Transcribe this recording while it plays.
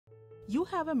You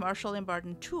have a Marshall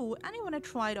Emberton II and you want to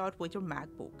try it out with your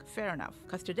MacBook. Fair enough,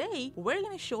 because today we're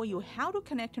going to show you how to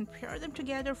connect and pair them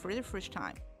together for the first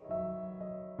time.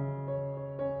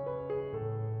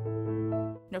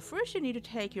 Now first you need to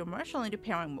take your Marshall into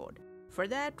pairing mode. For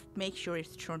that, make sure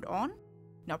it's turned on.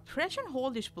 Now press and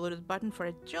hold this Bluetooth button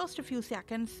for just a few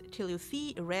seconds till you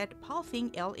see a red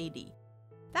pulsing LED.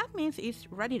 That means it's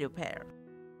ready to pair.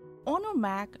 On your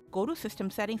Mac, go to System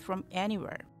Settings from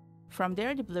anywhere. From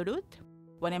there to Bluetooth.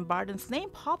 When Emberton's name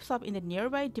pops up in the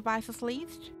nearby devices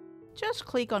list, just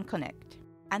click on Connect.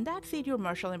 And that's it, your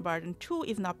Marshall Emberton II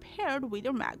is now paired with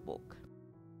your MacBook.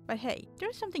 But hey,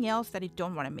 there's something else that you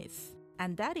don't want to miss.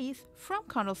 And that is, from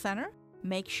Control Center,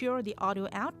 make sure the audio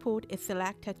output is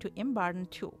selected to Emberton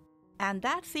II. And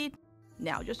that's it.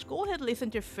 Now just go ahead and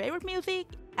listen to your favorite music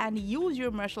and use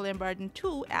your Marshall Emberton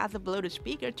II as a Bluetooth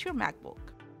speaker to your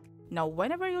MacBook. Now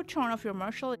whenever you turn off your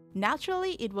Marshall,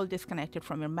 naturally it will disconnect it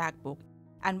from your MacBook.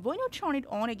 And when you turn it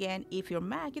on again, if your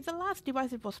Mac is the last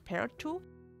device it was paired to,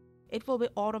 it will be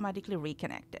automatically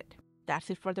reconnected. That's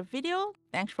it for the video.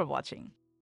 Thanks for watching.